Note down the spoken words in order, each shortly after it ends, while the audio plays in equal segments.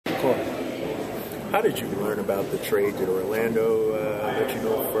How did you learn about the trade? Did Orlando let you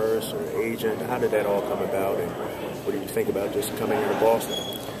know first, or agent? How did that all come about, and what did you think about just coming into Boston?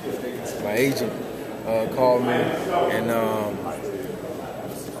 My agent called me, and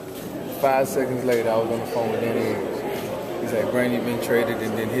 5 seconds later, I was on the phone with Danny. He's like, "Brandon, you've been traded,"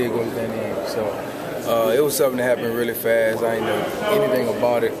 and then here goes Danny. So it was something that happened really fast. I didn't know anything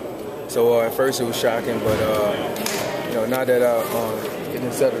about it. So at first it was shocking, but now that I'm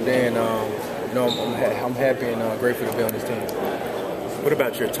getting settled in, I'm happy and grateful to be on this team. What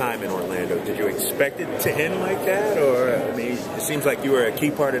about your time in Orlando? Did you expect it to end like that, or I mean, it seems like you were a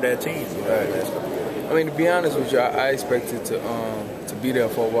key part of that team. I mean, to be honest with you, I expected to be there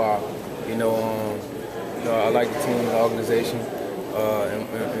for a while. I like the team, the organization,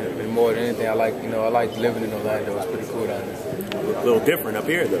 and more than anything, I like living in Orlando. It's pretty cool down there. A little different up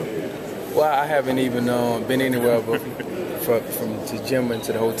here, though. Well, I haven't even been anywhere but from the gym and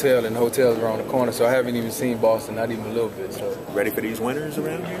to the hotel, and the hotel's around the corner, so I haven't even seen Boston, not even a little bit. So ready for these winners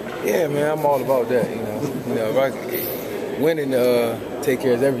around here? Yeah, man, I'm all about that. If I winning take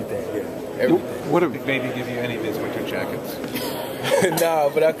care of everything. Yeah. Everything. What if maybe give you any of these winter jackets? Nah,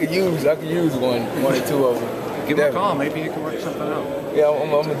 but I could use one or two of them. Give him a call. Maybe you can work something out. Yeah, I'm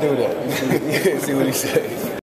gonna do that. See what he says.